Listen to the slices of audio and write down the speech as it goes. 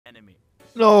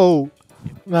No!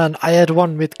 Man, I had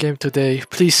one mid game today.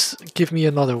 Please give me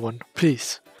another one.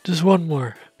 Please. Just one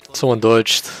more. Someone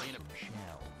dodged.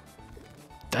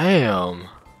 Damn.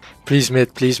 Please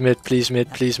mid, please mid, please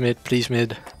mid, please mid, please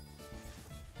mid.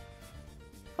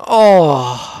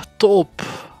 Oh, top.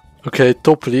 Okay,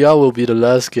 top Taliyah will be the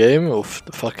last game of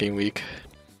the fucking week.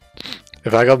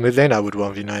 If I got mid lane, I would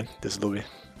 1v9 this lobby.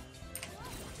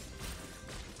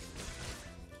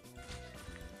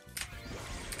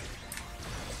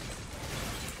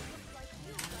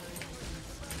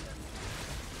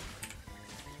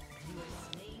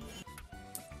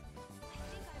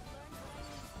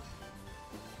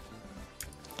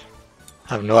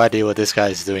 I have no idea what this guy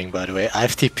is doing, by the way. I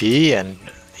have TP and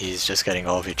he's just getting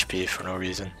off HP for no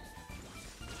reason.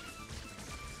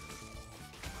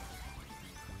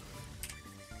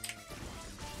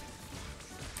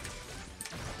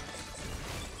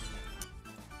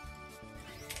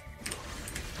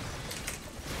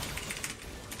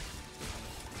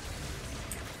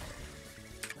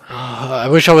 I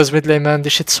wish I was mid lane, man.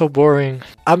 This shit's so boring.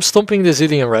 I'm stomping the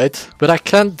Zillion, right? But I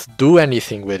can't do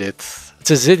anything with it. It's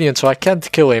a Zillion, so I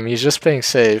can't kill him. He's just playing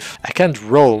safe. I can't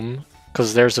roam,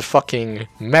 because there's a fucking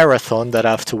marathon that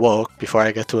I have to walk before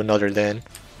I get to another lane.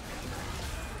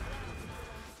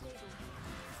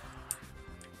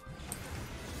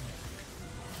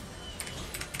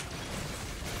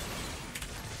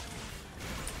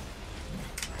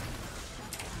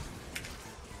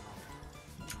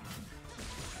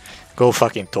 Go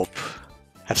fucking top.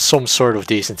 Have some sort of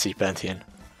decency, Pantheon.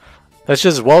 Let's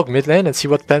just walk mid lane and see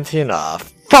what Pantheon... Ah,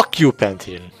 fuck you,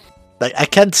 Pantheon. Like, I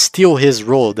can't steal his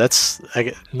role. That's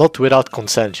like, not without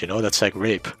consent, you know? That's like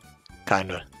rape.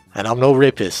 Kinda. And I'm no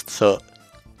rapist, so...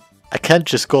 I can't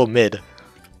just go mid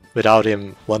without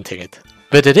him wanting it.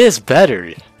 But it is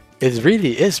better. It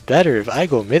really is better if I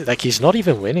go mid. Like, he's not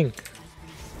even winning.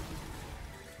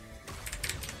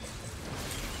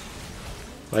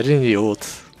 Why didn't he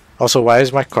ult? Also, why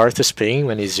is my Karthus pinging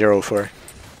when he's 0-4?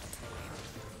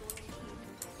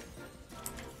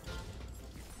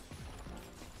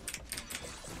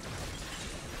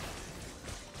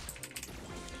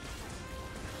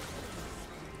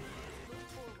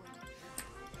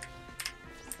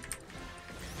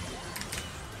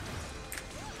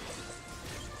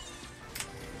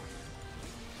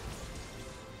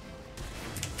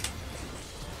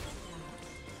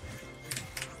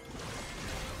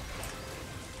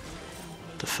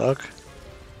 The fuck?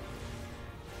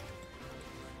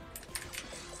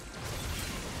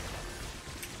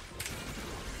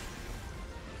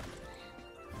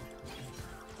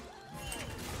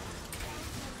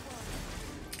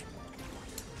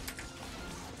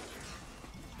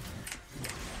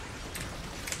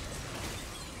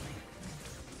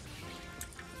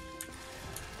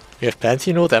 You have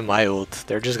Pantheon ult and my ult.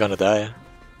 They're just gonna die.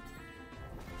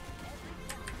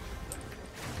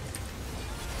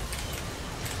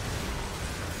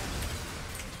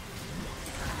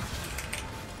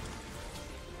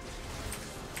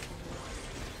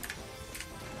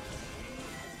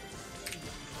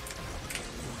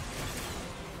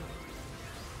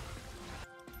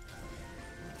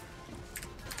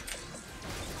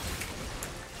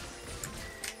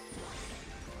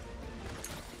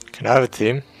 Can I have a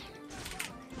team?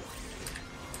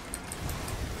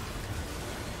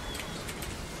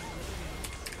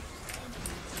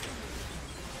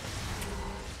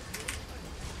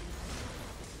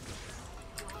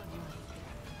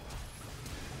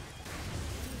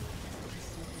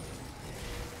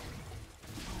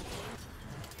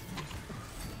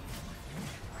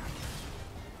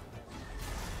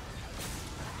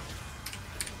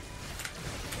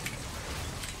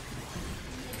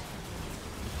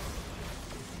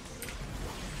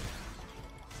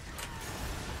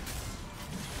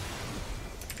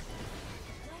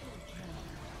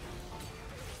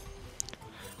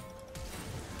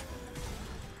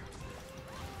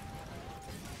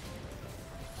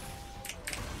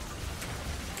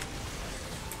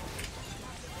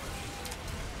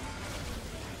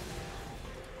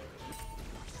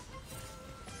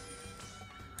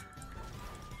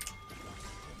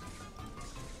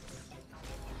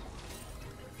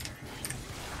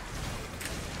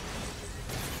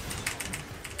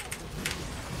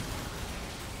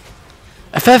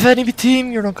 FF enemy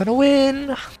team, you're not gonna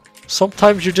win.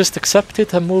 Sometimes you just accept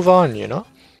it and move on, you know?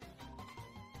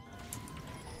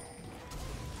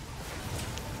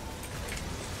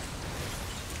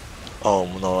 Oh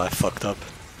no, I fucked up.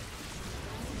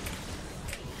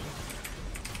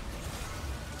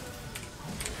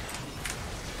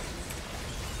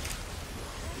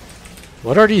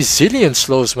 What are these Zillion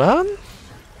slows, man?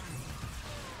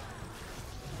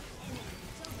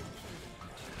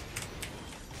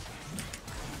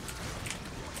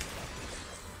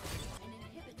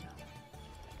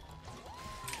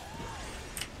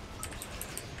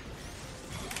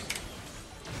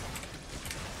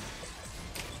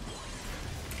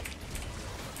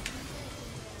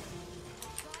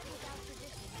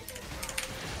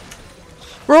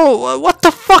 Bro, what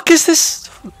the fuck is this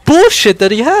bullshit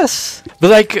that he has?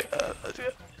 But like,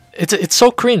 it's so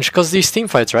cringe because these team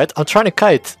fights, right? I'm trying to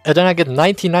kite and then I get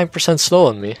 99% slow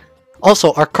on me.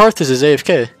 Also, our Karthus is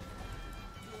AFK.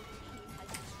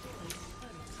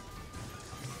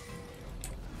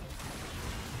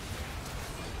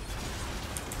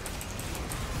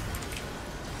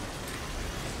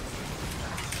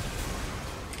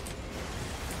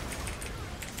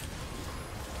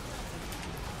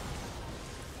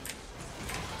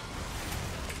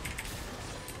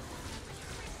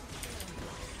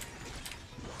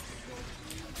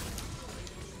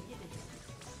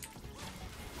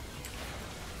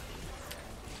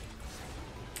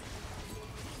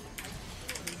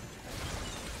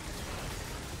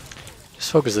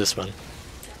 Just focus this one.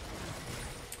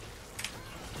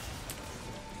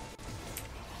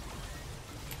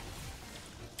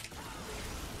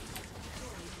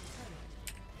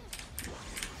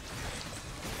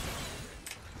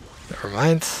 Never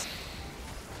mind.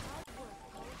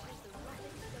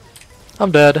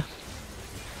 I'm dead.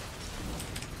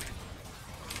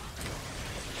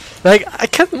 Like, I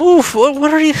can't move.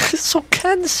 What are you? So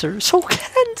cancer. So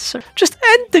cancer. Just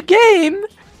end the game.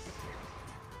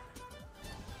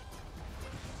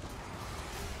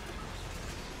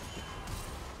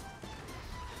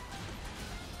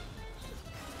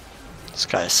 This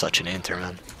guy is such an inter,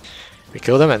 man. We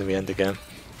kill them and we end the game.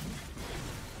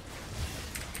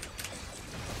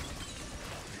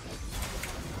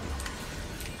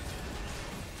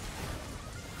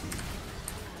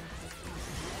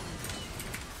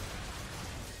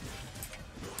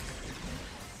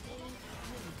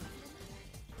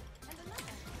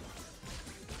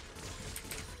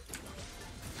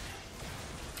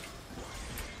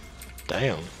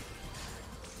 Damn.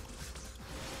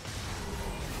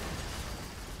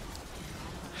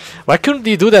 Why couldn't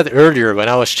he do that earlier when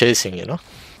I was chasing, you know?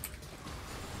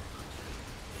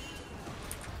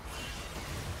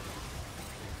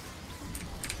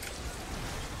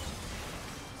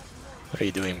 What are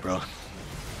you doing, bro?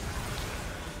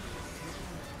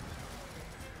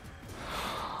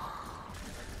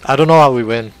 I don't know how we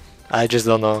win. I just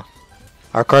don't know.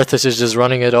 Our Karthus is just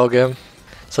running it all game.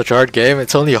 Such a hard game.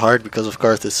 It's only hard because of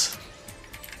Karthus.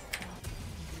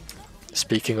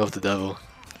 Speaking of the devil.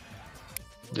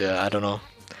 Yeah, I don't know.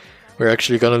 We're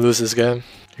actually gonna lose this game.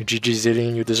 GG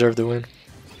Zillion, you deserve the win.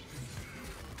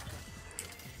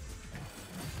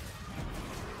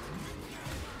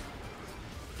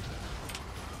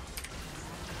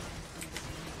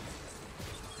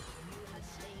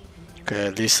 Okay,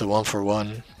 at least a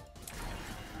 1-for-1.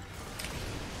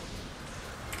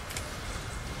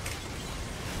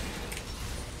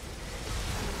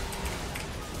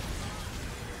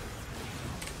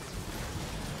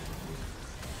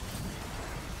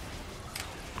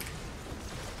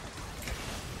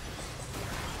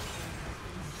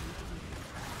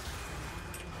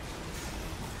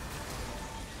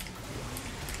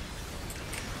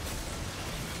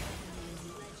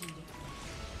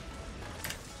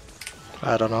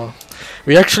 I don't know.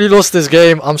 We actually lost this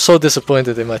game. I'm so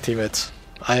disappointed in my teammates.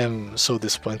 I am so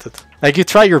disappointed. Like, you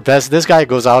try your best. This guy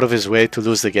goes out of his way to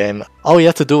lose the game. All he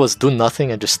had to do was do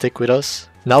nothing and just stick with us.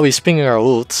 Now he's pinging our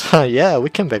ult. Yeah, we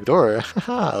can backdoor.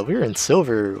 We're in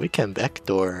silver. We can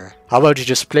backdoor. How about you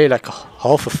just play like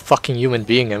half a fucking human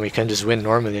being and we can just win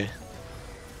normally?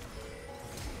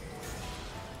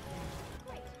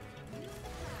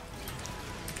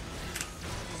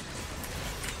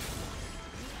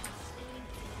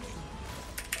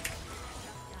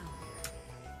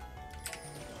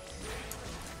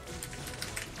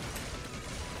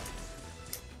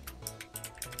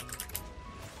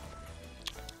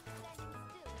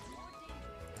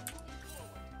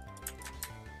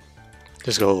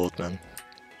 Just go ult, man.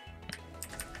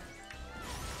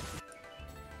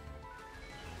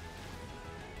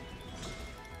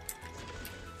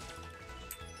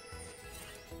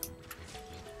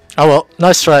 Oh well,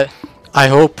 nice try. I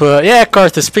hope, yeah,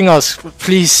 Karthus, ping us.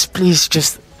 Please, please,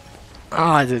 just...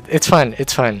 it's fine,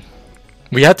 it's fine.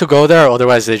 We had to go there,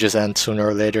 otherwise they just end sooner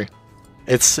or later.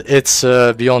 It's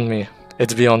beyond me.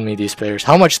 It's beyond me, these players.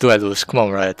 How much do I lose? Come on,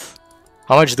 Riot.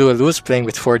 How much do I lose playing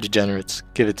with 4 degenerates?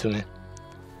 Give it to me.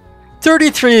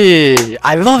 33!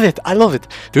 I love it, I love it.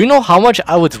 Do you know how much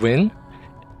I would win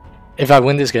if I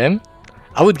win this game?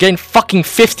 I would gain fucking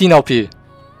 15 LP.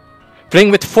 Playing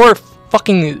with 4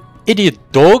 fucking idiot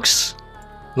dogs,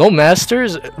 no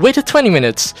masters, waited 20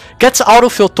 minutes, gets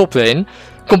autofill top lane,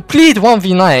 complete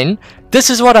 1v9,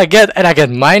 this is what I get, and I get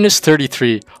minus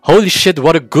 33. Holy shit,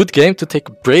 what a good game to take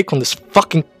a break on this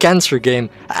fucking cancer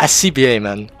game as CBA,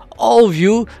 man. all of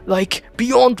you, like,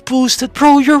 beyond boosted.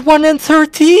 Bro, you're 1 and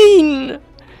 13!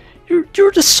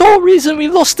 You're the sole reason we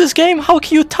lost this game. How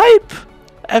can you type?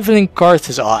 Evelyn Karth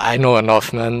is... Oh, I know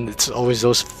enough, man. It's always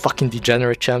those fucking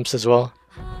degenerate champs as well.